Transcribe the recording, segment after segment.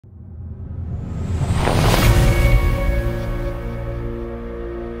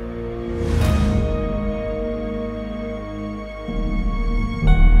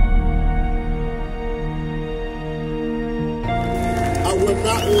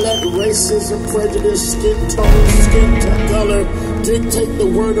let racism, prejudice, skin tone, skin color dictate the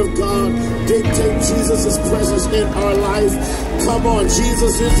word of God, dictate Jesus' presence in our life. Come on,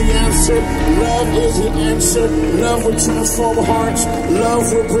 Jesus is the answer. Love is the answer. Love will transform hearts.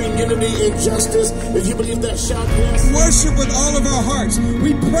 Love will bring unity and justice. If you believe that, shout yes. Worship with all of our hearts.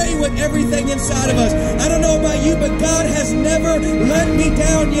 We pray with everything inside of us. I don't know about you, but God has never let me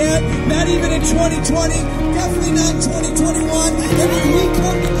down yet. Not even in 2020. Definitely not in 2021. And when we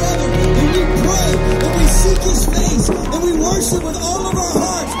come together and we pray and we seek His face and we worship with all of our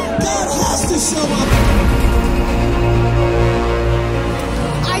hearts, God has to show up.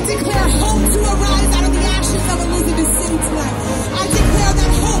 I declare hope to arise out of the ashes of Elizabeth City tonight. I declare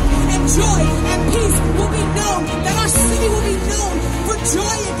that hope and joy and peace will be known, that our city will be known for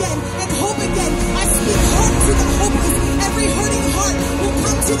joy again and hope again. I speak hope to the hopeless. Every hurting heart will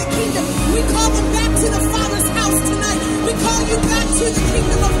come to the kingdom. We call them back to the Father's house tonight. We call you back to the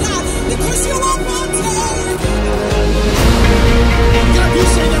kingdom of God because you are wanted. God, you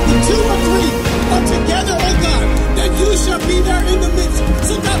say that the two or three are together, oh God, that you shall be there in the midst.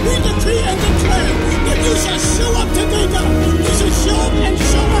 So God, we decree and declare that you shall show up today, God. You shall show up and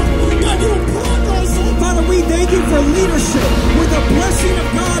show up. God, you will pour out our soul. Father, we thank you for leadership with the blessing of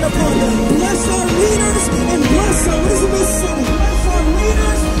God upon them. Bless our leaders and bless Elizabeth City. Bless our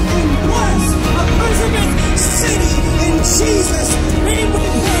leaders and bless Elizabeth City. In Jesus' name we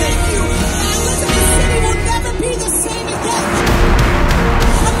pray. Elizabeth City will never be the same again.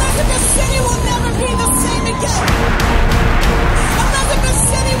 Elizabeth City will never be the same again. Elizabeth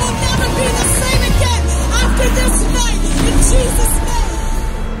City will never be the same again after this night. In Jesus' name.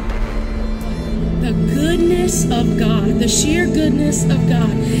 The goodness of God, the sheer goodness of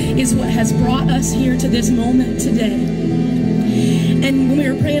God is what has brought us here to this moment today. And when we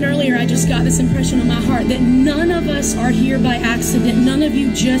were praying earlier, I just got this impression on my heart that none of us are here by accident. None of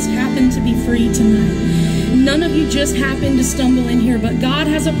you just happened to be free tonight. None of you just happened to stumble in here, but God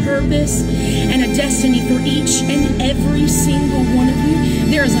has a purpose and a destiny for each and every single one of you.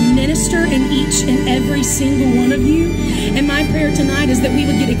 There is a minister in each and every single one of you. And my prayer tonight is that we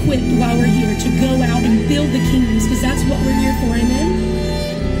would get equipped while we're here to go out and build the kingdoms, because that's what we're here for. Amen.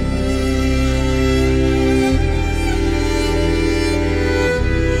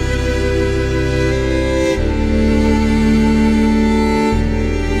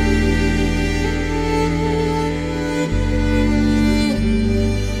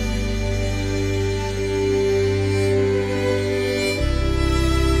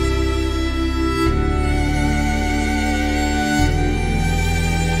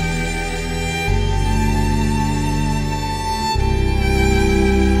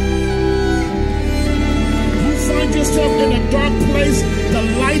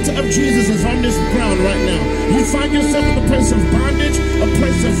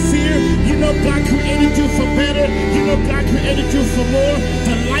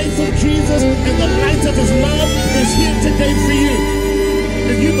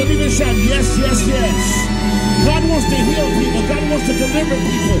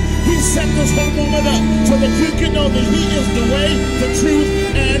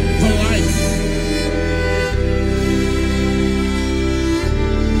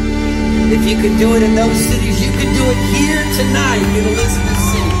 If you could do it in those cities, you could do it here tonight in Elizabeth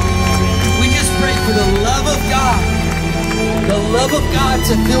City. We just pray for the love of God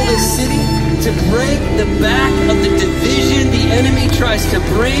to fill this city, to break the back of the division the enemy tries to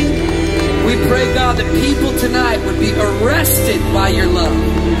bring. We pray, God, that people tonight would be arrested by your love.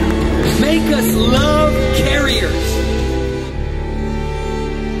 Make us love carriers.